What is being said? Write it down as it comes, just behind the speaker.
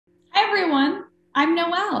everyone, I'm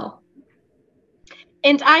Noelle.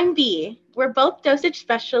 And I'm B. We're both dosage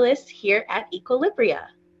specialists here at Equilibria.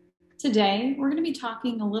 Today, we're going to be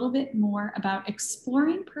talking a little bit more about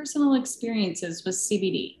exploring personal experiences with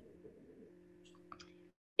CBD.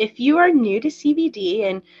 If you are new to CBD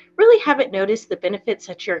and really haven't noticed the benefits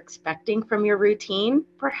that you're expecting from your routine,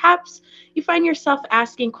 perhaps you find yourself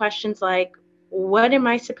asking questions like, what am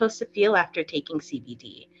I supposed to feel after taking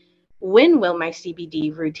CBD? When will my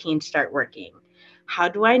CBD routine start working? How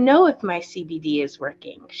do I know if my CBD is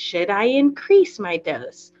working? Should I increase my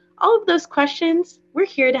dose? All of those questions, we're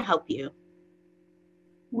here to help you.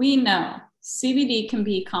 We know CBD can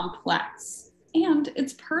be complex and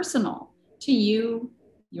it's personal to you,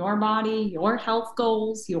 your body, your health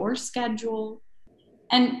goals, your schedule.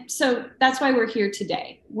 And so that's why we're here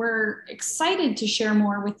today. We're excited to share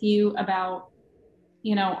more with you about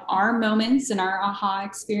our moments and our aha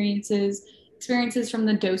experiences from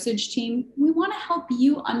the dosage team. We want to help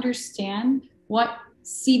you understand what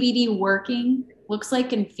CBD working looks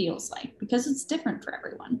like and feels like because it's different for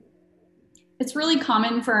everyone. It's really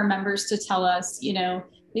common for our members to tell us,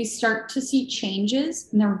 they start to see changes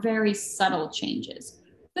and they're very subtle changes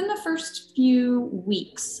in the first few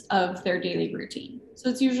weeks of their daily routine. So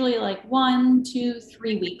it's usually like 1, 2,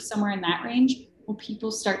 3 weeks, somewhere in that range, where people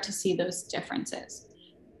start to see those differences.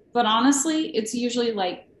 But honestly, it's usually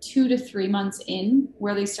like 2 to 3 months in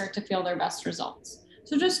where they start to feel their best results.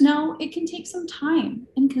 So just know it can take some time,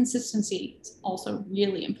 and consistency is also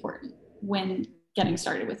really important when getting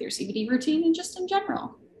started with your CBD routine and just in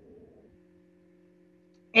general.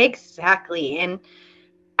 Exactly. And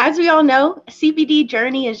as we all know, a CBD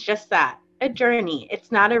journey is just that, a journey.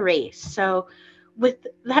 It's not a race. So, with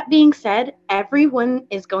that being said, everyone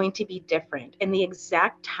is going to be different, and the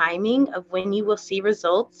exact timing of when you will see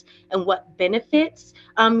results and what benefits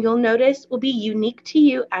you'll notice will be unique to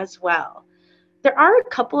you as well. There are a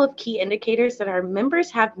couple of key indicators that our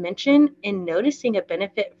members have mentioned in noticing a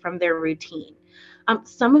benefit from their routine.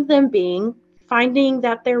 Some of them being finding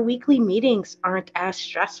that their weekly meetings aren't as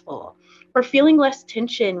stressful or feeling less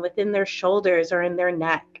tension within their shoulders or in their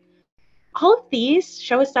neck. All of these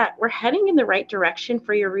show us that we're heading in the right direction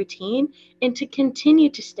for your routine and to continue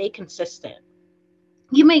to stay consistent.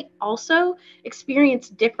 You may also experience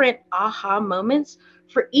different aha moments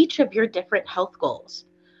for each of your different health goals.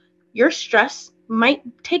 Your stress might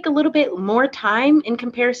take a little bit more time in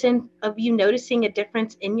comparison of you noticing a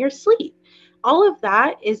difference in your sleep. All of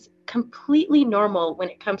that is completely normal when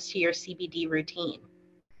it comes to your CBD routine.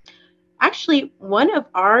 Actually, one of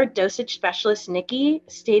our dosage specialists, Nikki,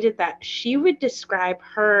 stated that she would describe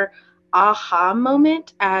her aha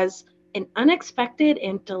moment as an unexpected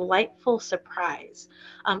and delightful surprise.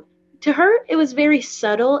 Um, to her, it was very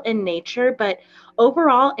subtle in nature, but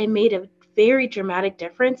overall, it made a very dramatic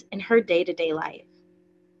difference in her day to day life.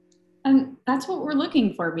 And that's what we're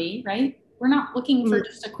looking for, B, right? We're not looking for Mm,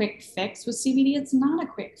 just a quick fix with CBD. It's not a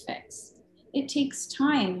quick fix. It takes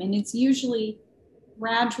time and it's usually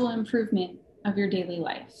gradual improvement of your daily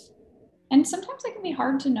life. And sometimes it can be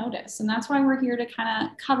hard to notice. And that's why we're here to kind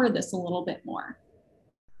of cover this a little bit more.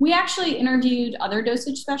 We actually interviewed other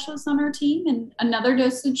dosage specialists on our team, and another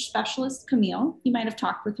dosage specialist, Camille, you might have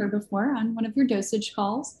talked with her before on one of your dosage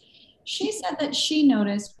calls. She said that she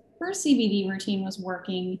noticed her CBD routine was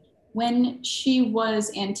working when she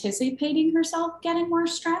was anticipating herself getting more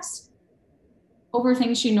stressed over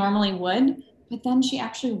things she normally would, but then she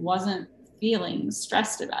actually wasn't feeling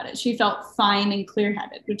stressed about it. She felt fine and clear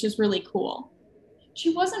headed, which is really cool.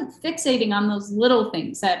 She wasn't fixating on those little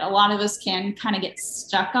things that a lot of us can kind of get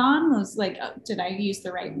stuck on, those like, oh, did I use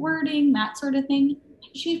the right wording, that sort of thing.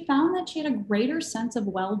 She found that she had a greater sense of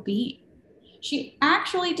well-being. She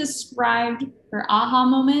actually described her aha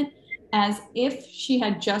moment as if she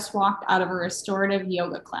had just walked out of a restorative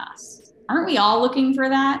yoga class. Aren't we all looking for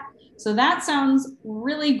that? So that sounds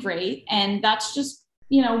really great. And that's just,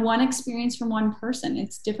 one experience from one person.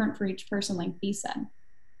 It's different for each person, like B said.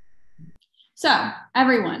 So,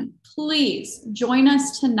 everyone, please join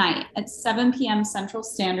us tonight at 7 p.m. Central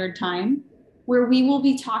Standard Time, where we will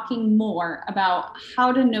be talking more about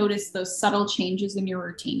how to notice those subtle changes in your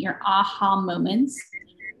routine, your aha moments,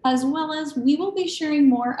 as well as we will be sharing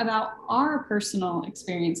more about our personal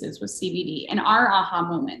experiences with CBD and our aha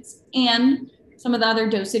moments. And some of the other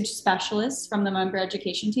dosage specialists from the member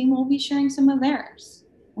education team will be sharing some of theirs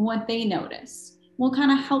and what they noticed. We'll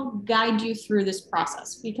kind of help guide you through this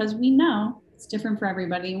process because we know it's different for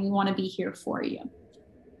everybody and we want to be here for you.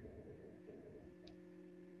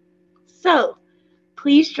 So,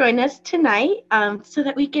 please join us tonight so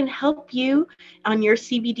that we can help you on your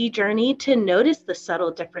CBD journey to notice the subtle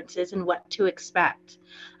differences and what to expect.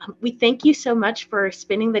 We thank you so much for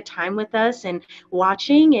spending the time with us and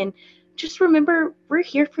watching. And just remember, we're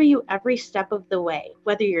here for you every step of the way,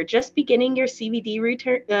 whether you're just beginning your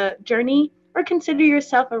CBD journey or consider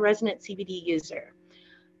yourself a resident CBD user.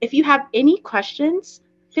 If you have any questions,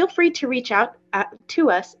 feel free to reach out to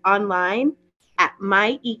us online at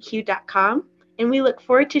myeq.com, and we look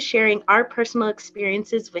forward to sharing our personal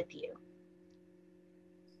experiences with you.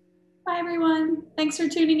 Bye, everyone. Thanks for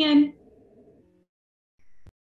tuning in.